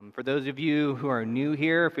For those of you who are new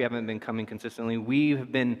here, if we haven't been coming consistently, we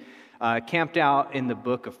have been camped out in the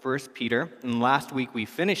book of 1 Peter, and last week we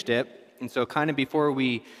finished it. And so kind of before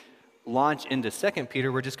we launch into 2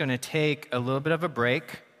 Peter, we're just going to take a little bit of a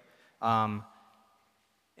break and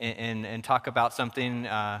talk about something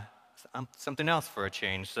else for a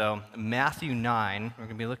change. So Matthew 9, we're going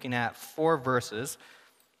to be looking at 4 verses.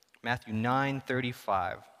 Matthew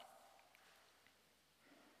 9:35.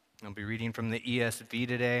 I'll be reading from the ESV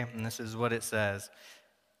today, and this is what it says.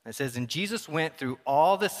 It says, "And Jesus went through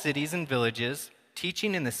all the cities and villages,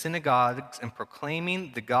 teaching in the synagogues and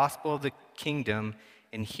proclaiming the gospel of the kingdom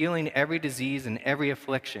and healing every disease and every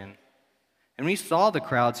affliction. And when he saw the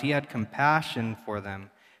crowds, he had compassion for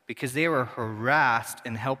them, because they were harassed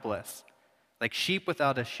and helpless, like sheep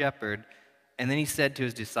without a shepherd. And then he said to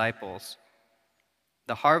his disciples,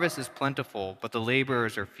 'The harvest is plentiful, but the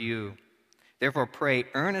laborers are few. Therefore pray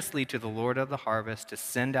earnestly to the Lord of the harvest to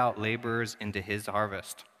send out laborers into his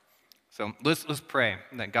harvest.'" So let's pray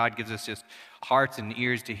that God gives us just hearts and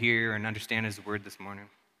ears to hear and understand his word this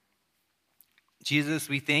morning. Jesus,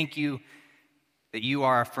 we thank you that you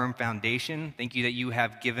are a firm foundation. Thank you that you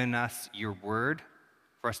have given us your word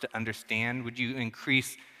for us to understand. Would you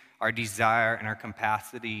increase our desire and our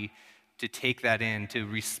capacity to take that in, to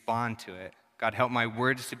respond to it? God, help my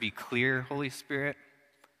words to be clear, Holy Spirit.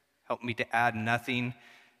 Help me to add nothing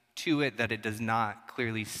to it that it does not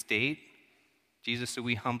clearly state. Jesus, so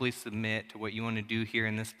we humbly submit to what you want to do here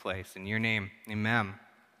in this place. In your name, amen.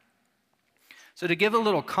 So to give a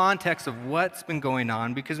little context of what's been going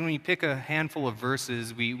on, because when we pick a handful of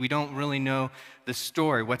verses, we don't really know the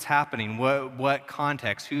story, what's happening, what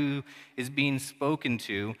context, who is being spoken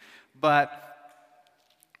to. But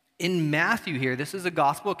in Matthew here, this is a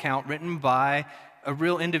gospel account written by a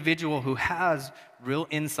real individual who has real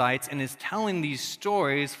insights and is telling these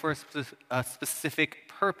stories for a specific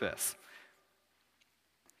purpose.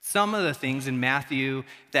 Some of the things in Matthew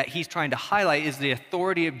that he's trying to highlight is the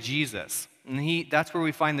authority of Jesus. And that's where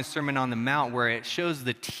we find the Sermon on the Mount, where it shows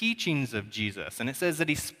the teachings of Jesus. And it says that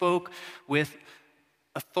he spoke with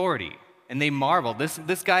authority. And they marveled.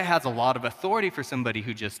 This guy has a lot of authority for somebody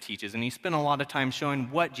who just teaches. And he spent a lot of time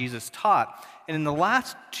showing what Jesus taught. And in the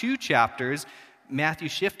last 2 chapters, Matthew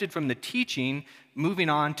shifted from the teaching, moving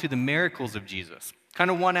on to the miracles of Jesus.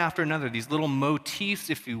 Kind of one after another, these little motifs,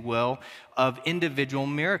 if you will, of individual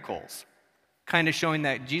miracles. Kind of showing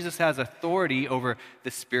that Jesus has authority over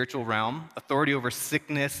the spiritual realm, authority over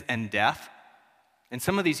sickness and death. And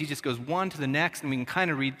some of these, he just goes one to the next, and we can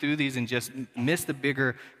kind of read through these and just miss the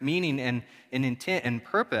bigger meaning and intent and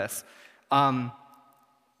purpose.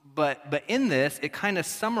 But in this, it kind of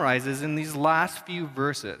summarizes in these last few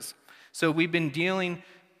verses. So we've been dealing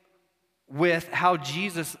with how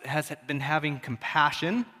Jesus has been having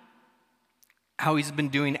compassion, how he's been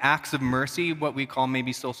doing acts of mercy, what we call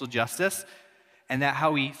maybe social justice, and that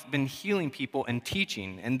how he's been healing people and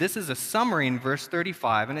teaching. And this is a summary in verse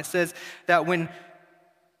 35, and it says that when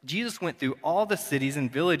Jesus went through all the cities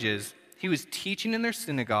and villages, he was teaching in their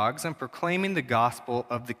synagogues and proclaiming the gospel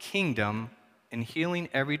of the kingdom and healing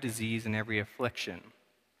every disease and every affliction.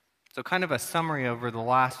 So kind of a summary over the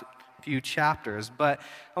last few chapters, but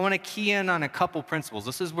I want to key in on a couple principles.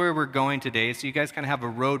 This is where we're going today, so you guys kind of have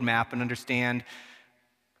a roadmap and understand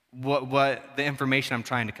what the information I'm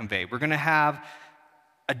trying to convey. We're going to have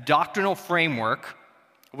a doctrinal framework.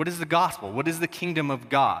 What is the gospel? What is the kingdom of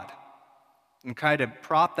God? And try to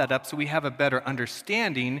prop that up so we have a better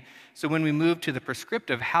understanding, so when we move to the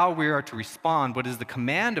prescriptive, how we are to respond, what is the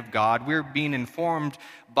command of God, we're being informed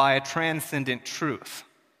by a transcendent truth.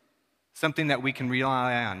 Something that we can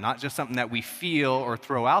rely on, not just something that we feel or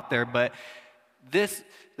throw out there, but this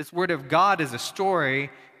word of God is a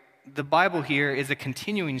story. The Bible here is a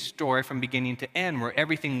continuing story from beginning to end where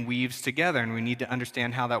everything weaves together, and we need to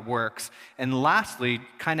understand how that works. And lastly,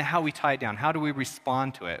 kind of how we tie it down. How do we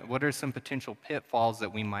respond to it? What are some potential pitfalls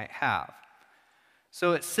that we might have?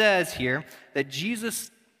 So it says here that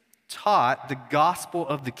Jesus taught the gospel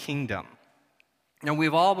of the kingdom. Now,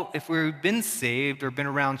 if we've been saved or been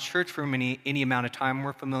around church for any amount of time,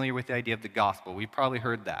 we're familiar with the idea of the gospel. We've probably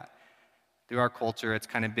heard that. Through our culture, it's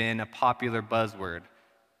kind of been a popular buzzword.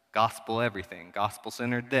 Gospel everything.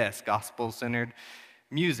 Gospel-centered this. Gospel-centered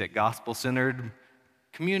music. Gospel-centered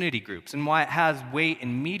community groups. And why it has weight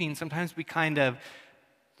in meetings, sometimes we kind of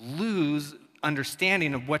lose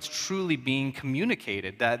understanding of what's truly being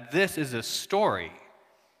communicated, that this is a story.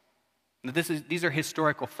 These are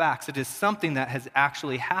historical facts. It is something that has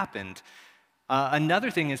actually happened.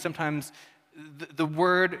 Another thing is sometimes the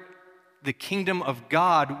word, the kingdom of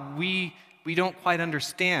God, we don't quite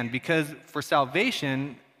understand, because for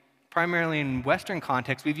salvation, primarily in Western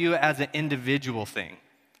context, we view it as an individual thing.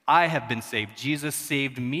 I have been saved. Jesus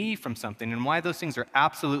saved me from something. And why those things are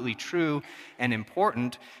absolutely true and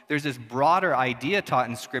important, there's this broader idea taught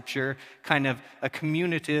in Scripture, kind of a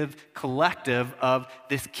communitive, collective of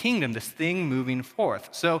this kingdom, this thing moving forth.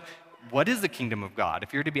 So what is the kingdom of God?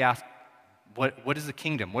 If you're to be asked, what is the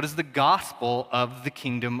kingdom? What is the gospel of the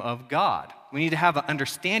kingdom of God? We need to have an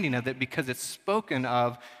understanding of it because it's spoken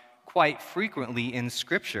of quite frequently in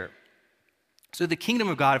Scripture. So the kingdom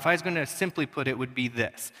of God, if I was going to simply put it, would be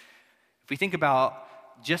this. If we think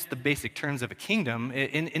about just the basic terms of a kingdom, it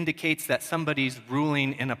indicates that somebody's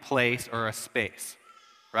ruling in a place or a space,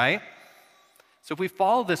 right? So if we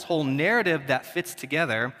follow this whole narrative that fits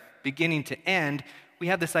together, beginning to end, we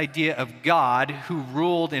have this idea of God who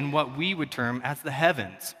ruled in what we would term as the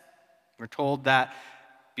heavens. We're told that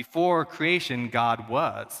before creation, God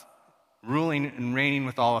was ruling and reigning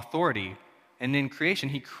with all authority. And in creation,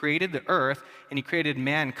 he created the earth and he created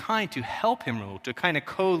mankind to help him rule, to kind of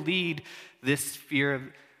co-lead this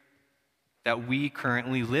sphere that we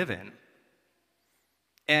currently live in.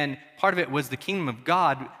 And part of it was the kingdom of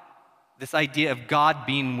God, this idea of God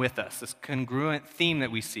being with us, this congruent theme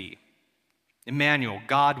that we see. Emmanuel,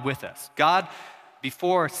 God with us. God,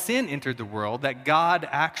 before sin entered the world, that God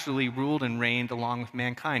actually ruled and reigned along with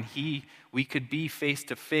mankind. We could be face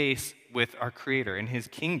to face with our Creator in his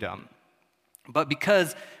kingdom. But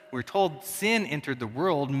because we're told sin entered the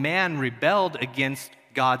world, man rebelled against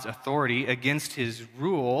God's authority, against his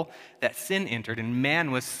rule, that sin entered, and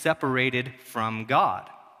man was separated from God.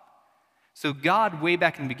 So God, way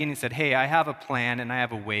back in the beginning, said, hey, I have a plan and I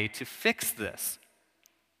have a way to fix this.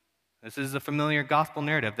 This is a familiar gospel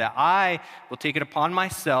narrative that I will take it upon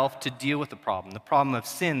myself to deal with the problem of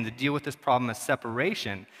sin, to deal with this problem of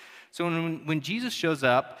separation. So when Jesus shows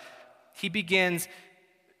up, he begins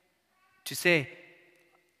to say,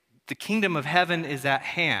 the kingdom of heaven is at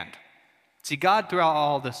hand. See, God, throughout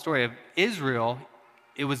all the story of Israel,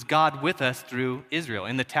 it was God with us through Israel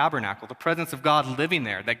in the tabernacle, the presence of God living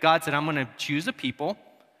there, that God said, I'm going to choose a people,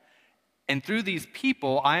 and through these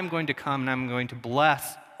people, I'm going to come and I'm going to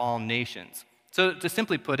bless all nations. So to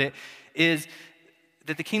simply put it, is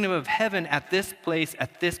that the kingdom of heaven at this place,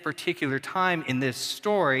 at this particular time in this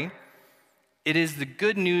story, it is the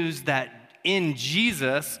good news that in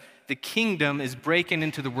Jesus, the kingdom is breaking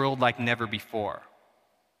into the world like never before.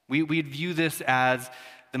 We'd view this as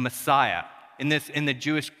the Messiah. In the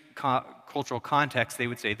Jewish cultural context, they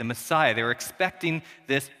would say the Messiah. They were expecting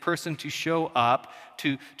this person to show up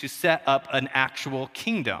to set up an actual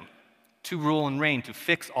kingdom, to rule and reign, to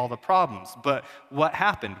fix all the problems. But what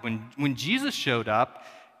happened? When Jesus showed up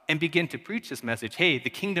and began to preach this message, hey, the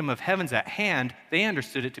kingdom of heaven's at hand, they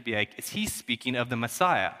understood it to be like, is he speaking of the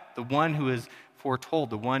Messiah, the one who is foretold,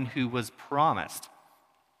 the one who was promised.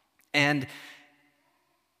 And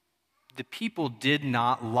the people did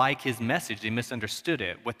not like his message. They misunderstood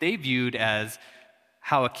it. What they viewed as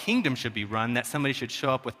how a kingdom should be run, that somebody should show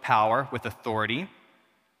up with power, with authority,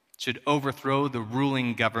 should overthrow the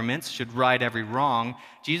ruling governments, should right every wrong.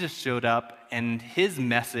 Jesus showed up, and his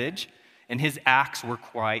message and his acts were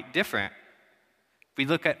quite different. If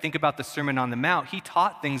we think about the Sermon on the Mount, he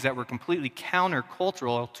taught things that were completely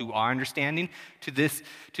countercultural to our understanding, to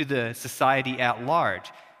the society at large.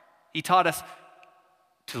 He taught us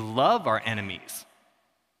to love our enemies,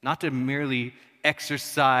 not to merely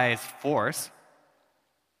exercise force.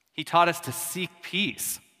 He taught us to seek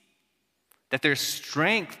peace, that there's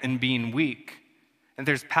strength in being weak, and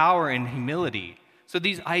there's power in humility. So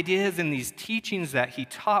these ideas and these teachings that he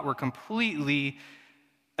taught were completely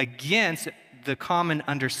against the common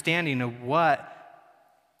understanding of what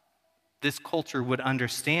this culture would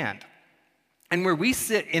understand. And where we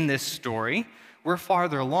sit in this story, we're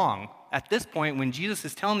farther along. At this point, when Jesus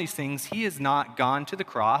is telling these things, he has not gone to the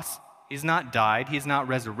cross, he's not died, he's not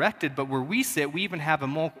resurrected, but where we sit, we even have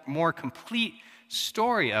a more complete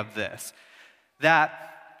story of this,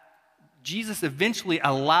 that Jesus eventually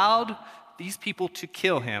allowed these people to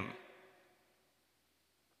kill him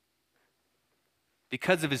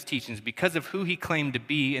because of his teachings, because of who he claimed to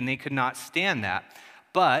be, and they could not stand that.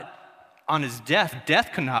 But on his death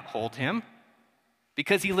could not hold him.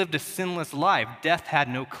 Because he lived a sinless life, death had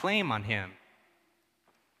no claim on him.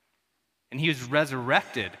 And he was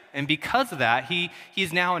resurrected. And because of that, he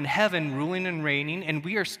is now in heaven ruling and reigning, and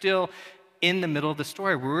we are still in the middle of the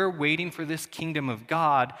story. We're waiting for this kingdom of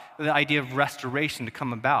God, the idea of restoration to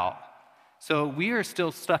come about. So we are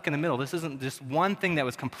still stuck in the middle. This isn't just one thing that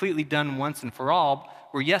was completely done once and for all,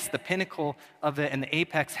 where yes, the pinnacle of it and the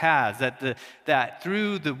apex has, that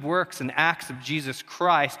through the works and acts of Jesus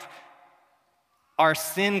Christ, our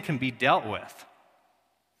sin can be dealt with.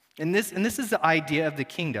 And this is the idea of the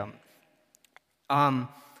kingdom. And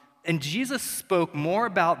Jesus spoke more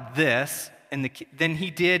about this than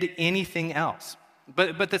he did anything else.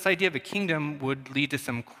 But this idea of a kingdom would lead to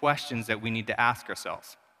some questions that we need to ask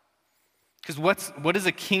ourselves. Because what is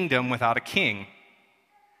a kingdom without a king?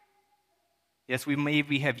 Yes, we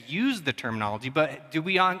maybe have used the terminology, but do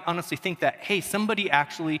we honestly think that, hey, somebody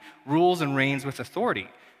actually rules and reigns with authority?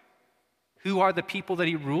 Who are the people that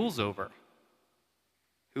he rules over?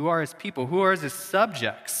 Who are his people? Who are his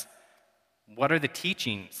subjects? What are the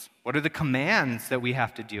teachings? What are the commands that we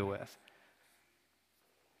have to deal with?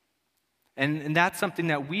 And that's something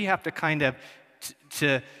that we have to kind of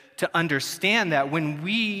to understand, that when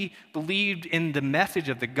we believed in the message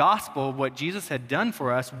of the gospel, what Jesus had done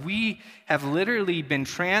for us, we have literally been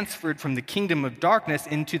transferred from the kingdom of darkness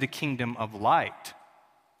into the kingdom of light.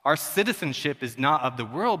 Our citizenship is not of the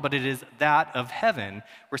world, but it is that of heaven,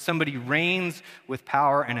 where somebody reigns with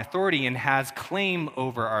power and authority and has claim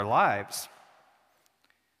over our lives.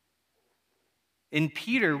 In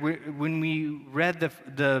Peter, when we read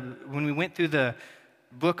when we went through the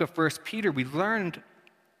book of 1 Peter, we learned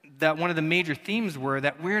that one of the major themes were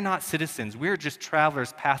that we're not citizens. We're just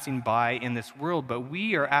travelers passing by in this world, but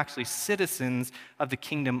we are actually citizens of the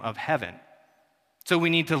kingdom of heaven. So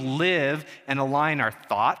we need to live and align our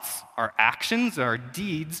thoughts, our actions, our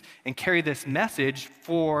deeds, and carry this message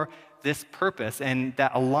for this purpose, and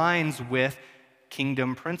that aligns with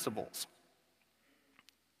kingdom principles.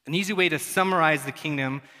 An easy way to summarize the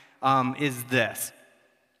kingdom is this,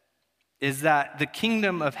 is that the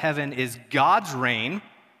kingdom of heaven is God's reign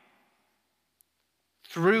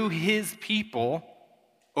through his people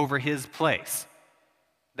over his place.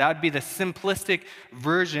 That would be the simplistic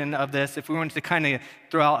version of this if we wanted to kind of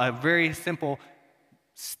throw out a very simple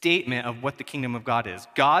statement of what the kingdom of God is.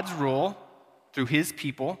 God's rule through his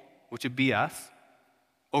people, which would be us,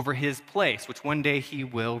 over his place, which one day he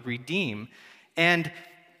will redeem. And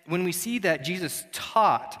when we see that Jesus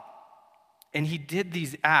taught and he did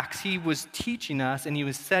these acts, he was teaching us and he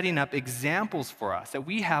was setting up examples for us, that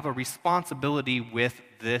we have a responsibility with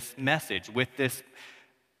this message, with this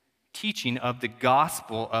teaching of the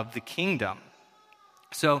gospel of the kingdom.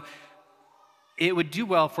 So it would do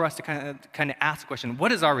well for us to kind of ask the question,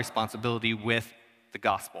 what is our responsibility with the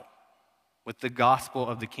gospel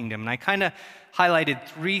of the kingdom? And I kind of highlighted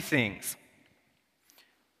three things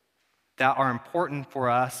that are important for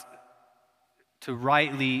us to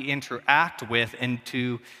rightly interact with and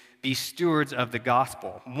to be stewards of the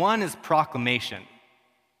gospel. One is proclamation.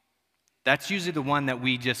 That's usually the one that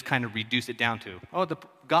we just kind of reduce it down to. Oh, the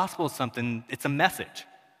gospel is something, it's a message.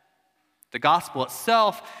 The gospel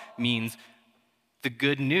itself means the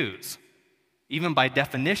good news. Even by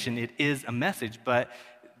definition, it is a message, but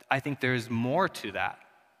I think there's more to that.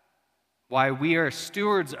 Why we are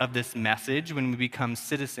stewards of this message when we become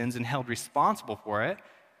citizens and held responsible for it,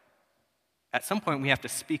 at some point we have to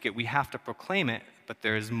speak it, we have to proclaim it, but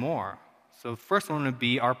there is more. So the first one would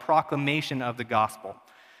be our proclamation of the gospel.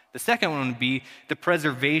 The second one would be the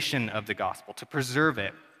preservation of the gospel, to preserve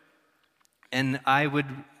it. And I would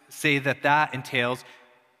say that entails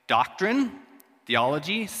doctrine,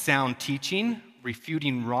 theology, sound teaching,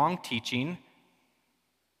 refuting wrong teaching.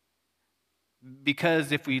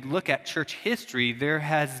 Because if we look at church history, there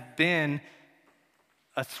has been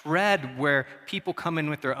a thread where people come in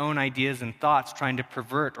with their own ideas and thoughts trying to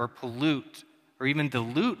pervert or pollute or even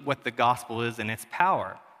dilute what the gospel is and its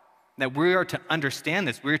power. That we are to understand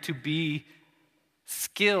this. We're to be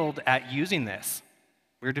skilled at using this.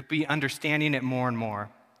 We're to be understanding it more and more.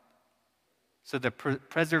 So the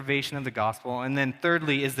preservation of the gospel. And then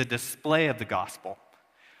thirdly is the display of the gospel,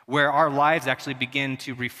 where our lives actually begin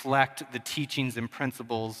to reflect the teachings and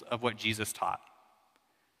principles of what Jesus taught.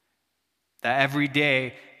 That every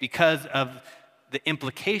day, because of the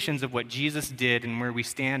implications of what Jesus did and where we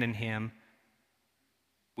stand in him,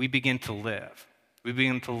 we begin to live. We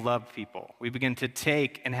begin to love people. We begin to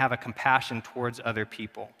take and have a compassion towards other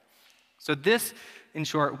people. So this, in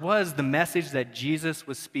short, was the message that Jesus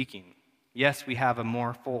was speaking. Yes, we have a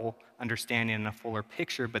more full understanding and a fuller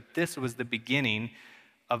picture, but this was the beginning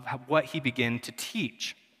of what he began to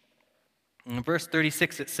teach. In verse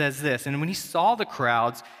 36, it says this, "And when he saw the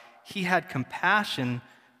crowds, he had compassion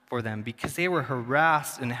for them because they were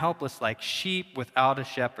harassed and helpless like sheep without a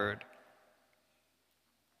shepherd."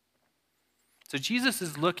 So Jesus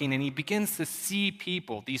is looking and he begins to see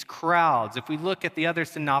people, these crowds. If we look at the other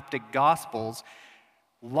synoptic gospels,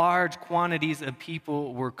 large quantities of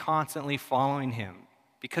people were constantly following him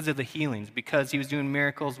because of the healings, because he was doing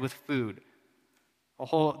miracles with food.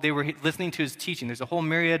 They were listening to his teaching. There's a whole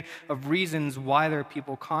myriad of reasons why there are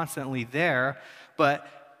people constantly there, but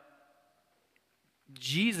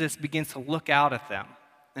Jesus begins to look out at them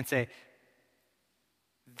and say,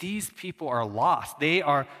 these people are lost. They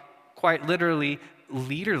are quite literally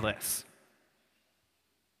leaderless.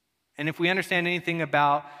 And if we understand anything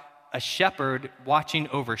about a shepherd watching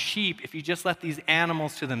over sheep, if you just let these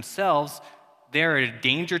animals to themselves, they're a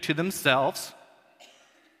danger to themselves,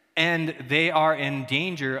 and they are in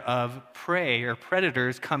danger of prey or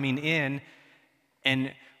predators coming in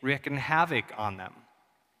and wreaking havoc on them.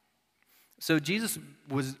 So Jesus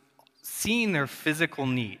was seeing their physical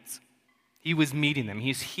needs. He was meeting them.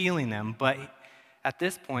 He's healing them. But at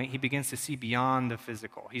this point, he begins to see beyond the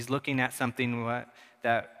physical. He's looking at something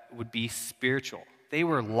that would be spiritual. They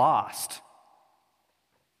were lost.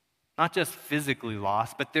 Not just physically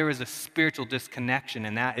lost, but there was a spiritual disconnection,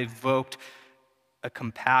 and that evoked a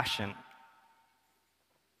compassion.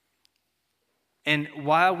 And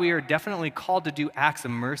while we are definitely called to do acts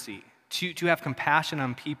of mercy, to have compassion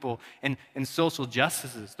on people and social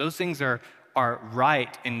justices, those things are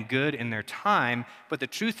right and good in their time, but the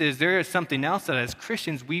truth is there is something else that as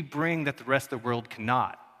Christians we bring that the rest of the world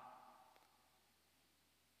cannot.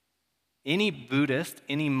 Any Buddhist,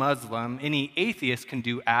 any Muslim, any atheist can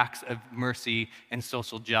do acts of mercy and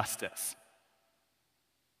social justice.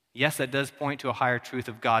 Yes, that does point to a higher truth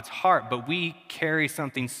of God's heart, but we carry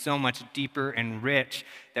something so much deeper and rich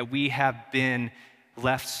that we have been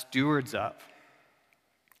left stewards of.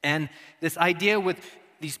 And this idea with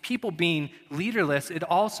these people being leaderless, it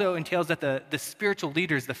also entails that the spiritual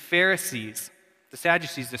leaders, the Pharisees, the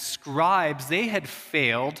Sadducees, the scribes, they had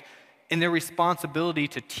failed in their responsibility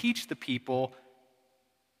to teach the people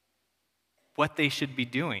what they should be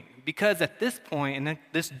doing. Because at this point, in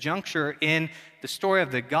this juncture in the story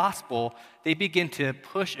of the gospel, they begin to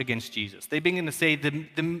push against Jesus. They begin to say,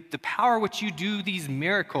 the power which you do these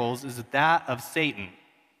miracles is that of Satan.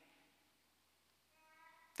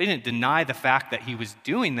 They didn't deny the fact that he was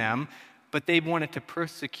doing them, but they wanted to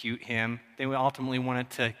persecute him. They ultimately wanted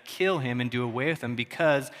to kill him and do away with him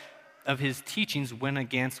because of his teachings went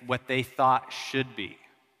against what they thought should be.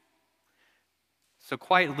 So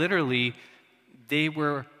quite literally, they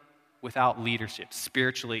were without leadership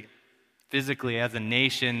spiritually, physically. As a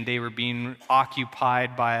nation, they were being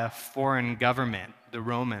occupied by a foreign government, the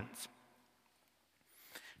Romans.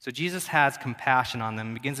 So Jesus has compassion on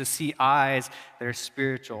them, begins to see eyes that are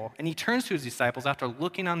spiritual. And he turns to his disciples after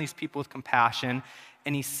looking on these people with compassion,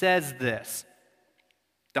 and he says this,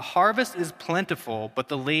 "The harvest is plentiful, but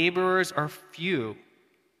the laborers are few.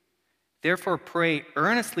 Therefore pray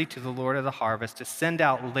earnestly to the Lord of the harvest to send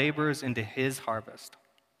out laborers into his harvest."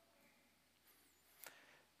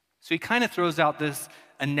 So he kind of throws out this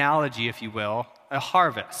analogy, if you will, a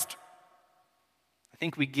harvest. I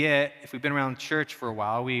think we get, if we've been around church for a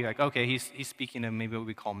while, we like, okay, he's speaking of maybe what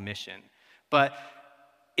we call mission. But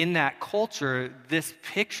in that culture, this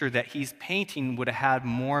picture that he's painting would have had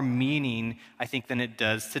more meaning, I think, than it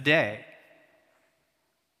does today.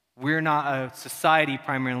 We're not a society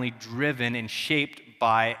primarily driven and shaped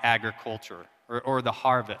by agriculture or the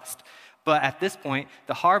harvest. But at this point,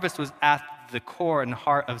 the harvest was at the core and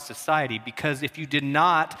heart of society, because if you did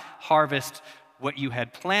not harvest what you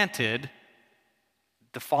had planted,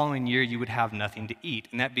 the following year you would have nothing to eat.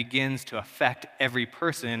 And that begins to affect every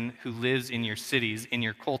person who lives in your cities, in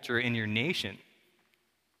your culture, in your nation.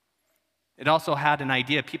 It also had an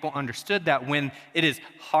idea, people understood that when it is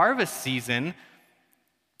harvest season,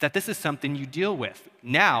 that this is something you deal with.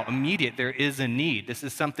 Now, immediate, there is a need. This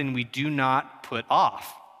is something we do not put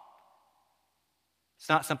off. It's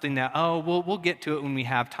not something that, we'll get to it when we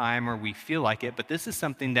have time or we feel like it, but this is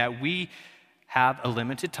something that we have a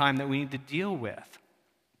limited time that we need to deal with.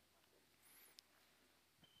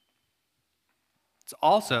 It's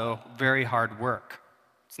also very hard work.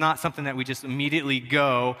 It's not something that we just immediately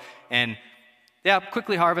go and,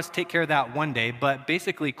 quickly harvest, take care of that one day. But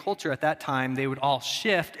basically, culture at that time, they would all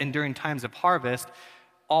shift, and during times of harvest,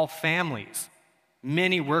 all families,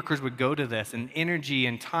 many workers would go to this, and energy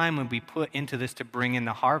and time would be put into this to bring in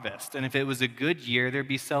the harvest. And if it was a good year, there'd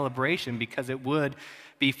be celebration because it would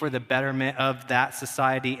be for the betterment of that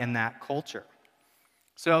society and that culture.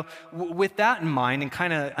 So with that in mind and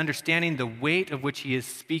kind of understanding the weight of which he is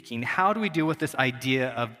speaking, how do we deal with this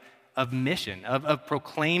idea of mission, of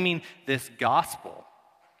proclaiming this gospel,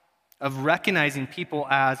 of recognizing people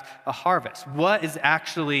as a harvest? What is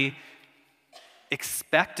actually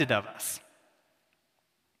expected of us?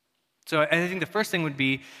 So I think the first thing would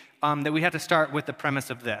be that we have to start with the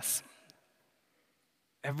premise of this.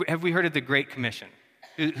 Have we heard of the Great Commission?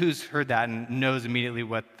 Who's heard that and knows immediately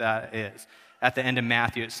what that is? At the end of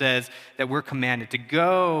Matthew, it says that we're commanded to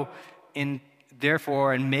go in,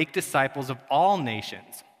 therefore, and make disciples of all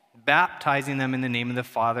nations, baptizing them in the name of the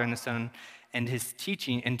Father and the Son and his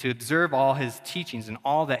teaching, and to observe all his teachings and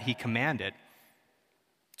all that he commanded.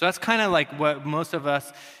 So that's kind of like what most of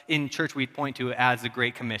us in church we point to as the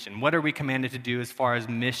Great Commission. What are we commanded to do as far as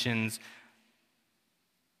missions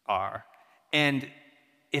are? And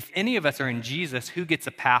if any of us are in Jesus, who gets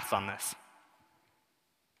a pass on this?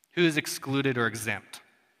 Who is excluded or exempt?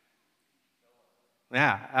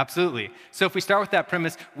 Yeah, absolutely. So if we start with that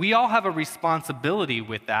premise, we all have a responsibility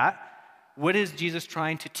with that. What is Jesus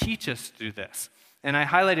trying to teach us through this? And I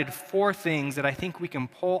highlighted 4 things that I think we can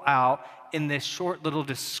pull out in this short little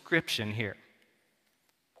description here.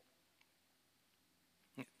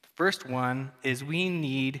 The first one is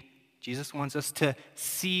Jesus wants us to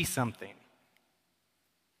see something.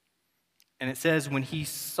 And it says, when he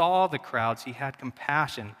saw the crowds, he had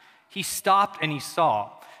compassion. He stopped and he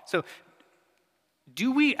saw. So,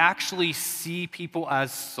 do we actually see people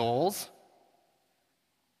as souls?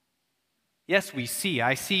 Yes, we see.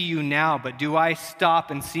 I see you now, but do I stop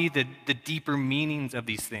and see the deeper meanings of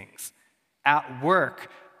these things? At work,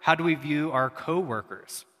 how do we view our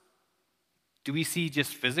coworkers? Do we see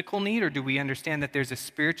just physical need, or do we understand that there's a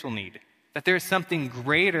spiritual need? That there's something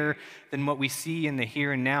greater than what we see in the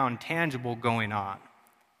here and now and tangible going on?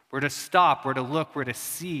 We're to stop, we're to look, we're to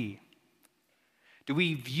see. Do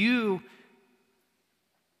we view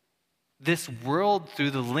this world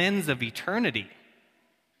through the lens of eternity?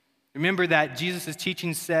 Remember that Jesus'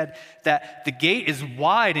 teaching said that the gate is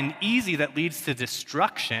wide and easy that leads to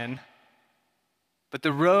destruction, but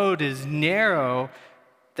the road is narrow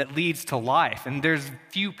that leads to life, and there's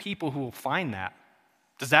few people who will find that.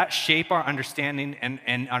 Does that shape our understanding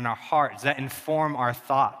and on our heart? Does that inform our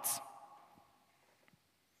thoughts?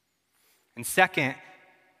 And second,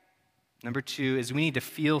 number 2, is we need to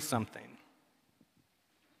feel something.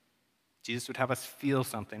 Jesus would have us feel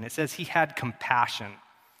something. It says he had compassion.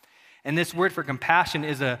 And this word for compassion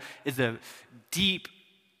is a deep,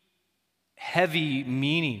 heavy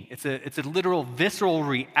meaning. It's a literal, visceral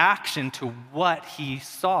reaction to what he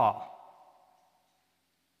saw.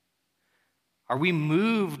 Are we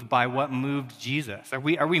moved by what moved Jesus? Are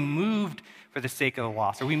we moved for the sake of the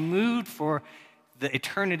lost? Are we moved for the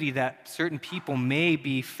eternity that certain people may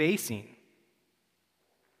be facing?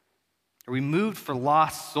 Are we moved for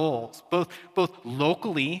lost souls, both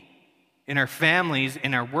locally, in our families,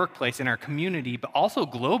 in our workplace, in our community, but also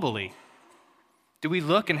globally? Do we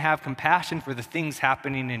look and have compassion for the things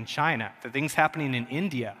happening in China, the things happening in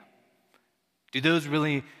India? Do those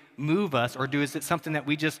really move us, or is it something that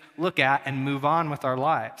we just look at and move on with our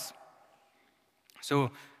lives?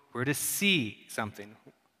 So we're to see something,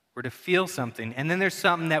 we're to feel something, and then there's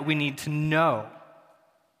something that we need to know.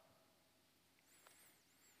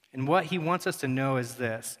 And what he wants us to know is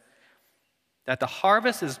this: that the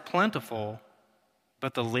harvest is plentiful,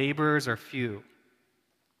 but the laborers are few.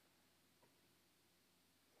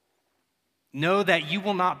 Know that you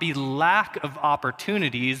will not be lack of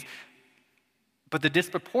opportunities, but the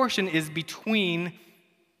disproportion is between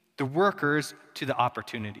the workers to the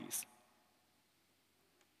opportunities.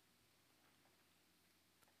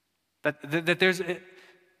 That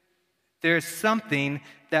there's something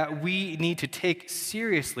that we need to take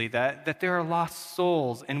seriously, that there are lost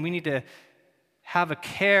souls, and we need to have a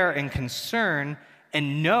care and concern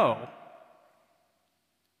and know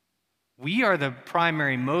we are the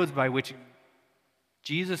primary modes by which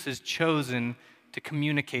Jesus has chosen to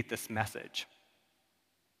communicate this message.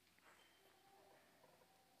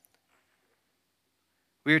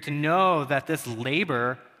 We are to know that this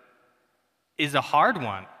labor is a hard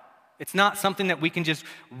one. It's not something that we can just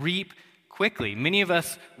reap quickly. Many of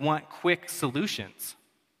us want quick solutions.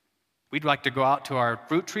 We'd like to go out to our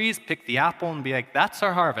fruit trees, pick the apple, and be like, that's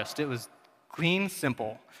our harvest. It was clean,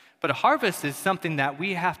 simple. But a harvest is something that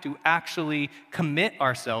we have to actually commit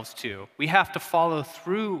ourselves to. We have to follow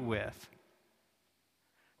through with.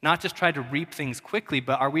 Not just try to reap things quickly,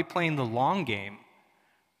 but are we playing the long game?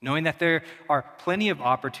 Knowing that there are plenty of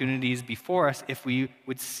opportunities before us if we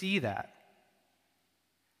would see that.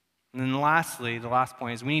 And then lastly, the last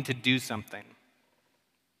point is we need to do something.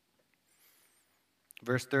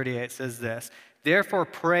 Verse 38 says this: "Therefore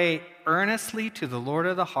pray earnestly to the Lord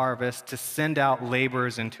of the harvest to send out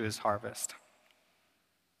laborers into his harvest."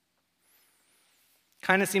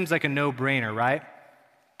 Kind of seems like a no-brainer, right?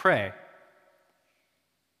 Pray.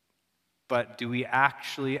 But do we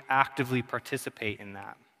actually actively participate in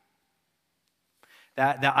that?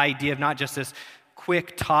 That idea of not just this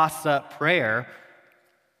quick toss-up prayer,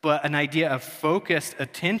 but an idea of focused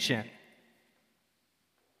attention.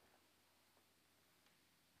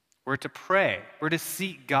 We're to pray. We're to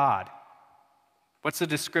seek God. What's the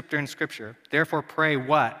descriptor in Scripture? Therefore pray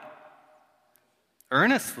what?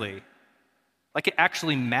 earnestly, like it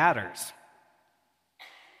actually matters.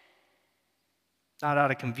 Not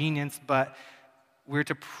out of convenience, but we're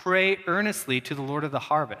to pray earnestly to the Lord of the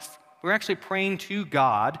harvest. We're actually praying to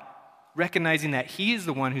God, recognizing that He is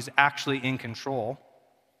the one who's actually in control.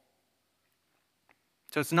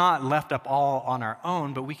 So it's not left up all on our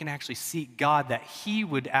own, but we can actually seek God that He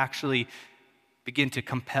would actually begin to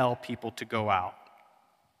compel people to go out.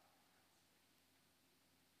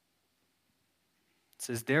 It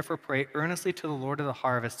says, therefore pray earnestly to the Lord of the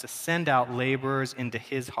harvest to send out laborers into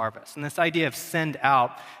His harvest. And this idea of send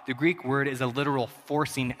out, the Greek word is a literal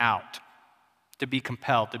forcing out, to be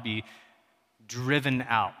compelled, to be driven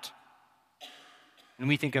out. And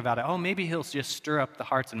we think about it, oh, maybe He'll just stir up the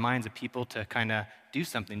hearts and minds of people to kind of do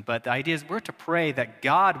something. But the idea is we're to pray that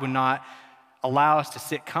God would not allow us to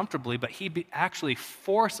sit comfortably, but He'd actually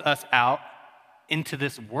force us out into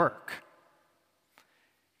this work.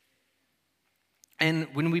 And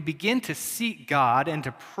when we begin to seek God and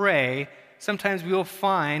to pray, sometimes we will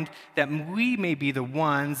find that we may be the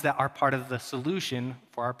ones that are part of the solution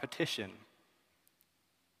for our petition.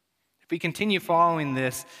 If we continue following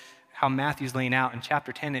this, how Matthew's laying out in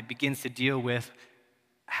chapter 10, it begins to deal with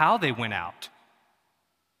how they went out.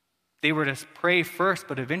 They were to pray first,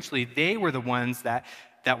 but eventually they were the ones that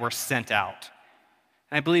were sent out.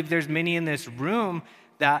 And I believe there's many in this room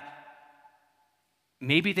that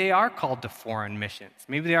maybe they are called to foreign missions.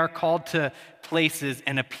 Maybe they are called to places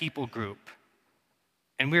and a people group.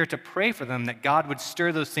 And we are to pray for them that God would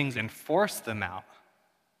stir those things and force them out.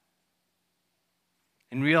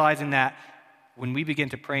 And realizing that when we begin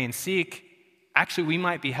to pray and seek, actually we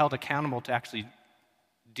might be held accountable to actually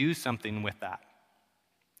do something with that.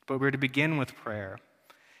 But we're to begin with prayer.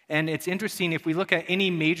 And it's interesting, if we look at any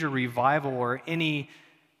major revival or any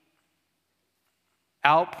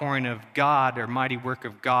outpouring of God or mighty work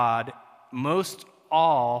of God, most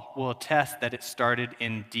all will attest that it started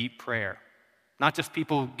in deep prayer. Not just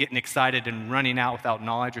people getting excited and running out without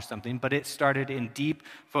knowledge or something, but it started in deep,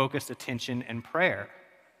 focused attention and prayer.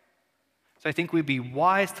 So I think we'd be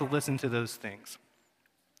wise to listen to those things.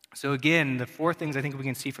 So again, the four things I think we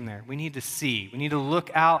can see from there. We need to see. We need to look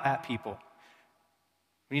out at people.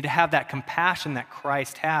 We need to have that compassion that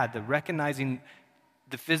Christ had, the recognizing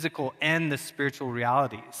the physical and the spiritual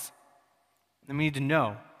realities. And we need to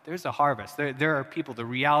know there's a harvest. There are people, the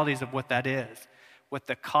realities of what that is, what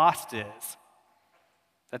the cost is,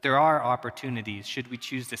 that there are opportunities should we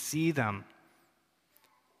choose to see them.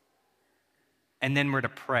 And then we're to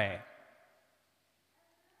pray.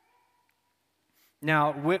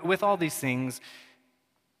 Now, with all these things,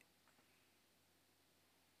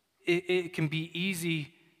 it can be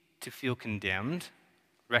easy to feel condemned,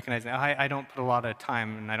 recognizing I don't put a lot of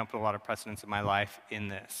time and I don't put a lot of precedence in my life in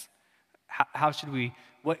this. How should we,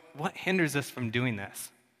 what hinders us from doing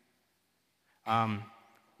this?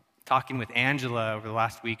 Talking with Angela over the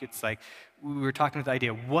last week, it's like we were talking with the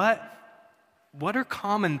idea, what are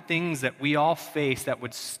common things that we all face that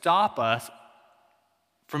would stop us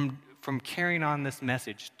from carrying on this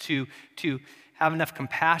message, to have enough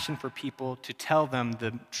compassion for people to tell them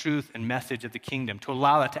the truth and message of the kingdom, to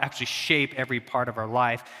allow that to actually shape every part of our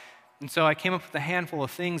life. And so I came up with a handful of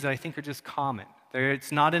things that I think are just common.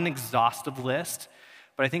 It's not an exhaustive list,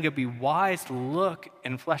 but I think it'd be wise to look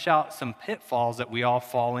and flesh out some pitfalls that we all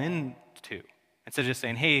fall into. Instead of just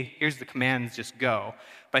saying, hey, here's the commands, just go.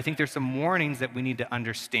 But I think there's some warnings that we need to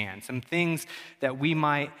understand, some things that we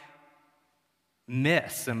might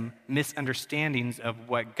miss, some misunderstandings of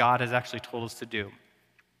what God has actually told us to do.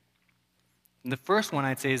 And the first one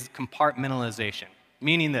I'd say is compartmentalization,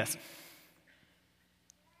 meaning this.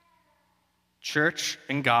 Church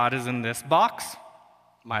and God is in this box.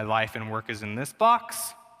 My life and work is in this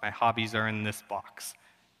box. My hobbies are in this box.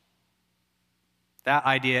 That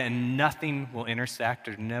idea, and nothing will intersect,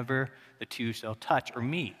 or never the two shall touch or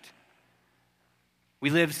meet. We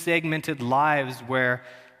live segmented lives where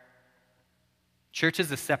church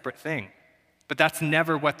is a separate thing, but that's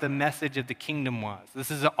never what the message of the kingdom was.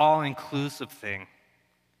 This is an all-inclusive thing.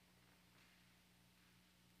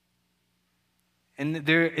 And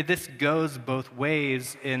this goes both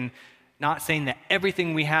ways in not saying that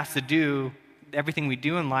everything we have to do, everything we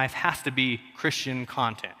do in life has to be Christian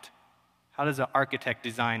content. How does an architect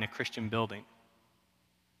design a Christian building?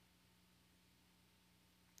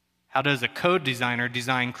 How does a code designer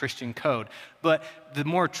design Christian code? But the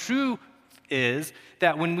more true is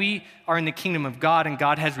that when we are in the kingdom of God and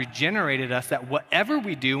God has regenerated us, that whatever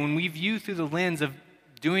we do, when we view through the lens of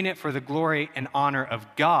doing it for the glory and honor of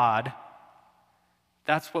God,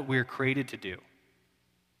 that's what we're created to do.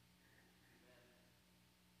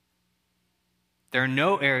 There are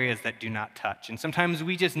no areas that do not touch. And sometimes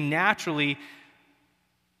we just naturally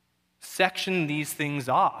section these things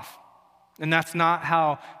off. And that's not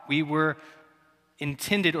how we were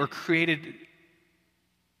intended or created.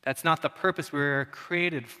 That's not the purpose we were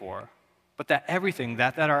created for. But that everything,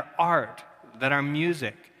 that our art, that our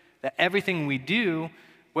music, that everything we do,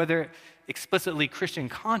 whether explicitly Christian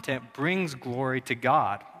content, brings glory to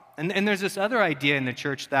God. And there's this other idea in the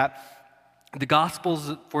church that the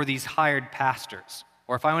gospel's for these hired pastors.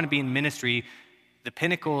 Or if I want to be in ministry, the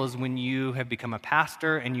pinnacle is when you have become a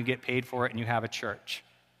pastor and you get paid for it and you have a church.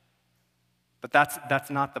 But that's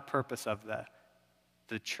not the purpose of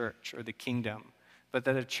the church or the kingdom. But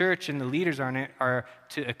that the church and the leaders are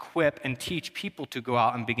to equip and teach people to go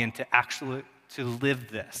out and begin to actually to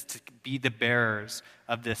live this, to be the bearers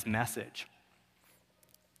of this message.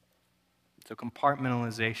 So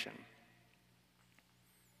compartmentalization.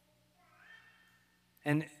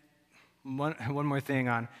 And one more thing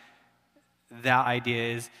on that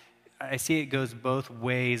idea is, I see it goes both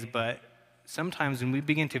ways, but sometimes when we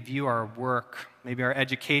begin to view our work, maybe our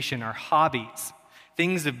education, our hobbies,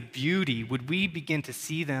 things of beauty, would we begin to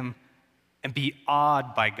see them and be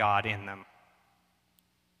awed by God in them?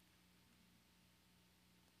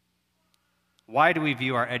 Why do we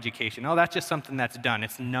view our education? Oh, that's just something that's done.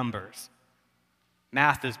 It's numbers.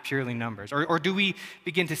 Math is purely numbers. Or do we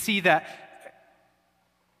begin to see that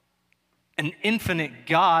an infinite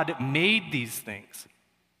God made these things?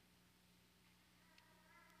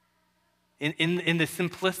 In the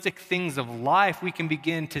simplistic things of life, we can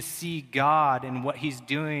begin to see God and what he's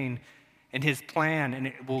doing and his plan, and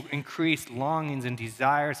it will increase longings and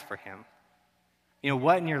desires for him. You know,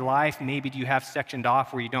 what in your life maybe do you have sectioned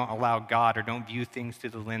off where you don't allow God or don't view things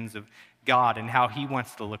through the lens of God and how he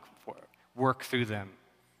wants to work through them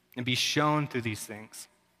and be shown through these things?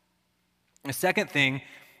 The second thing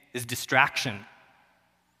is distraction.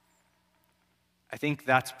 I think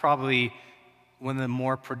that's probably one of the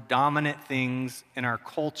more predominant things in our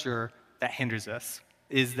culture that hinders us,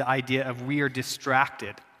 is the idea of we are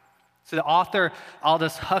distracted. So the author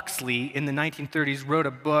Aldous Huxley in the 1930s wrote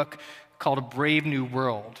a book called A Brave New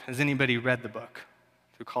World. Has anybody read the book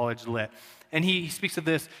through College Lit? And he speaks of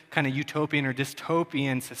this kind of utopian or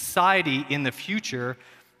dystopian society in the future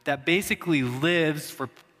that basically lives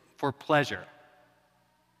for pleasure.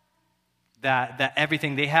 That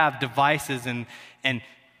everything, they have devices and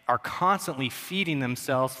are constantly feeding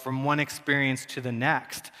themselves from one experience to the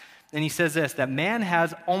next. And he says this, that man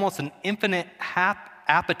has almost an infinite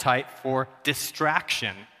appetite for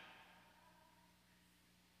distraction.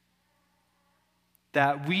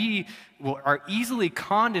 That we are easily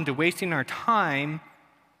conned into wasting our time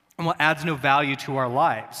on what adds no value to our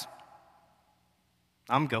lives.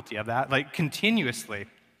 I'm guilty of that, continuously.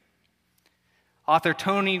 Author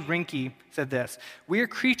Tony Rinke said this, "We are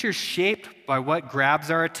creatures shaped by what grabs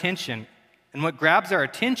our attention, and what grabs our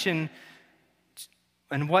attention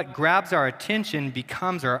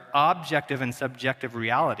becomes our objective and subjective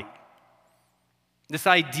reality." This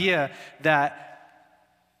idea that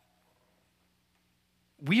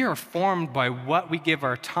we are formed by what we give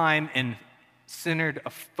our time and centered a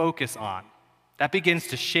focus on. That begins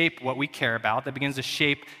to shape what we care about. That begins to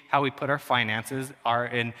shape how we put our finances,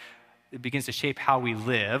 it begins to shape how we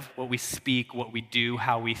live, what we speak, what we do,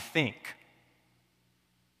 how we think.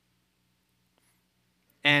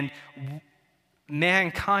 And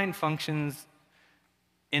mankind functions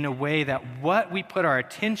in a way that what we put our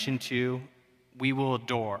attention to, we will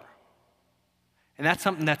adore. And that's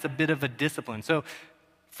something that's a bit of a discipline. So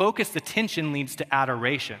focused attention leads to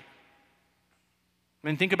adoration. I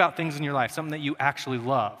mean, think about things in your life, something that you actually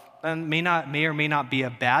love. And may or may not be a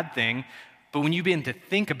bad thing, but when you begin to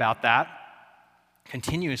think about that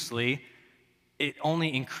continuously, it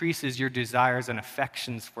only increases your desires and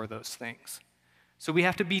affections for those things. So we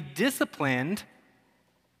have to be disciplined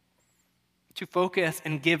to focus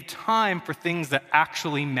and give time for things that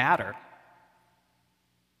actually matter.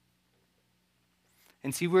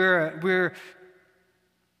 And see, we're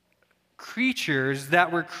creatures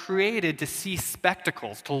that were created to see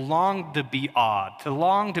spectacles, to long to be awed, to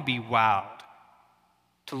long to be wowed,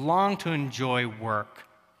 to long to enjoy work,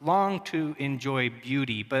 long to enjoy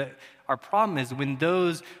beauty. But our problem is when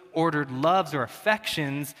those ordered loves or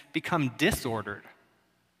affections become disordered,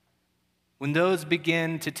 when those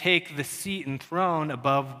begin to take the seat and throne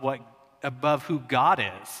above who God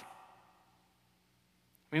is.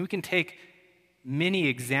 I mean, we can take many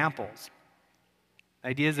examples.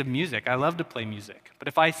 Ideas of music. I love to play music. But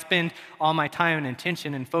if I spend all my time and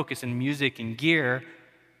attention and focus in music and gear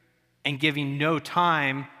and giving no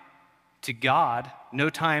time to God, no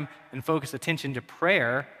time and focused attention to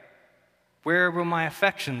prayer, Where will my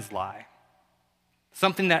affections lie?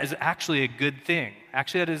 Something that is actually a good thing,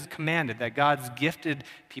 actually that is commanded, that God's gifted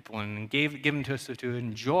people and given to us to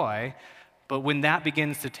enjoy. But when that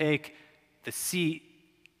begins to take the seat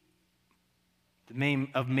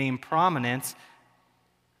of main prominence,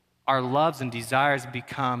 our loves and desires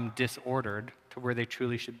become disordered to where they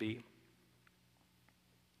truly should be.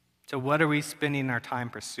 So what are we spending our time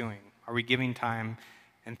pursuing? Are we giving time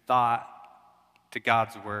and thought to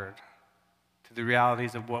God's word, to the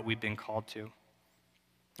realities of what we've been called to?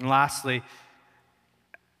 And lastly,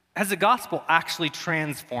 has the gospel actually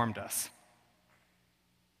transformed us?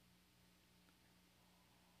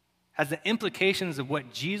 Has the implications of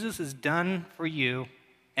what Jesus has done for you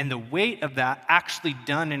and the weight of that actually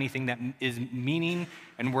done anything that is meaning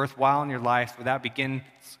and worthwhile in your life where that begins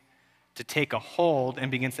to take a hold and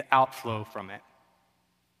begins to outflow from it?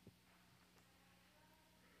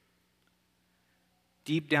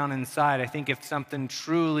 Deep down inside, I think if something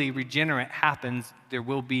truly regenerate happens, there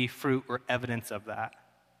will be fruit or evidence of that.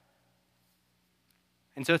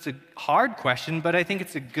 And so it's a hard question, but I think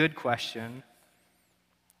it's a good question.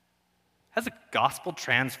 Has the gospel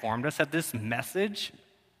transformed us? Has this message,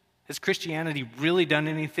 has Christianity really done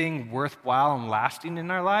anything worthwhile and lasting in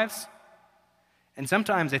our lives? And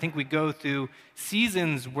sometimes I think we go through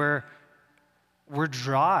seasons where we're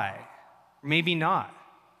dry, maybe not.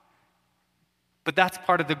 But that's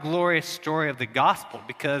part of the glorious story of the gospel,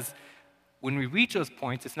 because when we reach those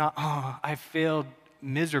points, it's not, oh, I failed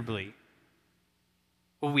miserably.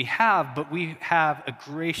 Well, we have, but we have a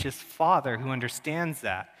gracious Father who understands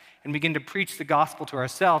that and begin to preach the gospel to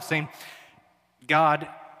ourselves, saying, God,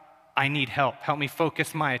 I need help. Help me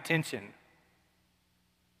focus my attention.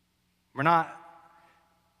 We're not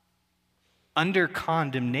under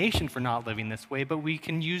condemnation for not living this way, but we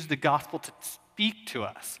can use the gospel to speak to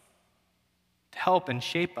us, to help and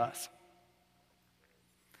shape us.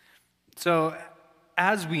 So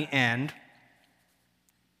as we end,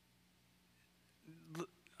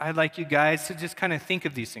 I'd like you guys to just kind of think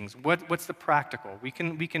of these things. What's the practical? We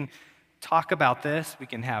can talk about this. We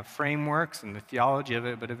can have frameworks and the theology of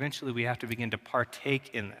it, but eventually we have to begin to partake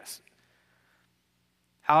in this.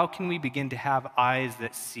 How can we begin to have eyes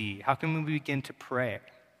that see? How can we begin to pray?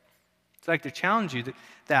 It's like to challenge you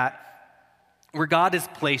that where God has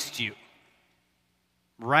placed you,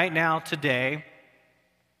 right now, today,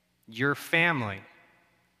 your family,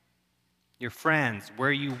 your friends,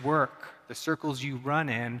 where you work, the circles you run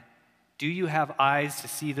in, do you have eyes to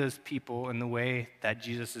see those people in the way that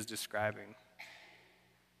Jesus is describing?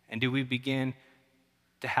 And do we begin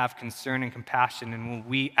to have concern and compassion, and will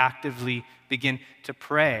we actively begin to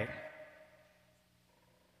pray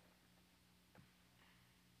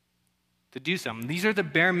to do something? These are the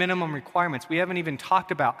bare minimum requirements. We haven't even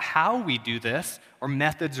talked about how we do this or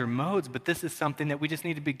methods or modes, but this is something that we just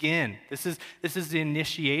need to begin. This is the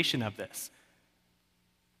initiation of this.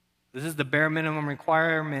 This is the bare minimum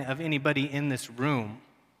requirement of anybody in this room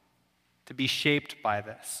to be shaped by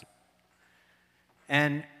this.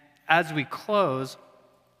 And as we close,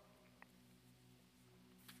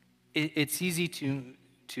 it's easy to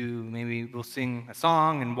maybe we'll sing a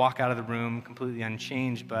song and walk out of the room completely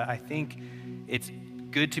unchanged, but I think it's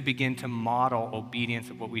good to begin to model obedience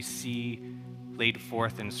of what we see laid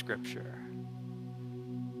forth in Scripture.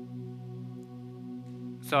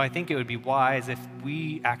 So I think it would be wise if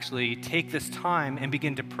we actually take this time and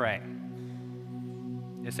begin to pray.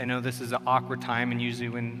 Yes, I know this is an awkward time, and usually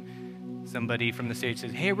when somebody from the stage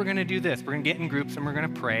says, hey, we're going to do this, we're going to get in groups and we're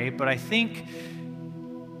going to pray, but I think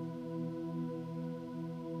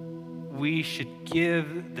we should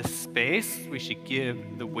give the space, we should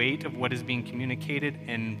give the weight of what is being communicated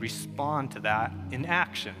and respond to that in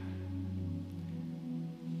action.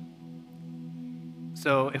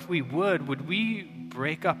 So if we would we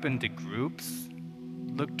break up into groups,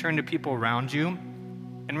 turn to people around you,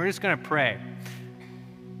 and we're just going to pray.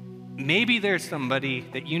 Maybe there's somebody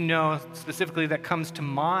that you know specifically that comes to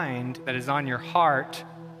mind that is on your heart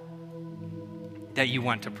that you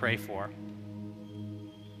want to pray for.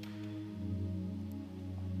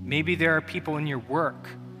 Maybe there are people in your work.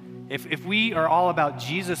 If we are all about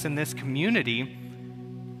Jesus in this community,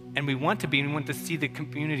 and we want to see the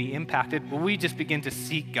community impacted, will we just begin to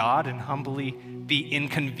seek God and humbly be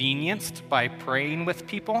inconvenienced by praying with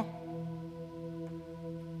people?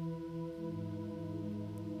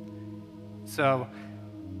 So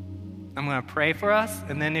I'm going to pray for us,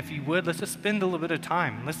 and then if you would, let's just spend a little bit of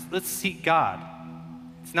time. Let's seek God.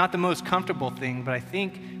 It's not the most comfortable thing, but I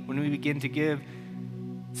think when we begin to give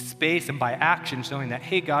space and by action showing that,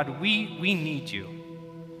 hey, God, we need you.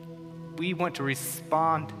 We want to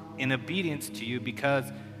respond in obedience to you because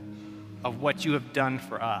of what you have done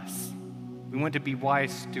for us. We want to be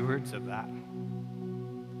wise stewards of that.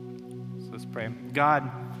 So let's pray. God,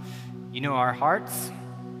 you know our hearts.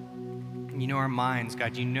 You know our minds.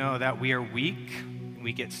 God, you know that we are weak.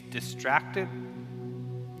 We get distracted.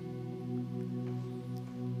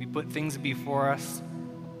 We put things before us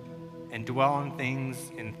and dwell on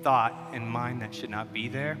things in thought and mind that should not be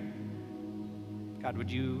there. God,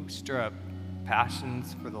 would you stir up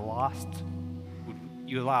passions for the lost? Would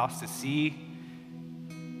you allow us to see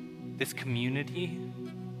this community,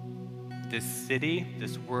 this city,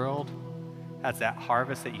 this world as that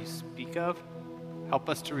harvest that you speak of? Help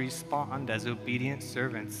us to respond as obedient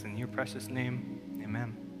servants. In your precious name,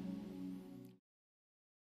 amen.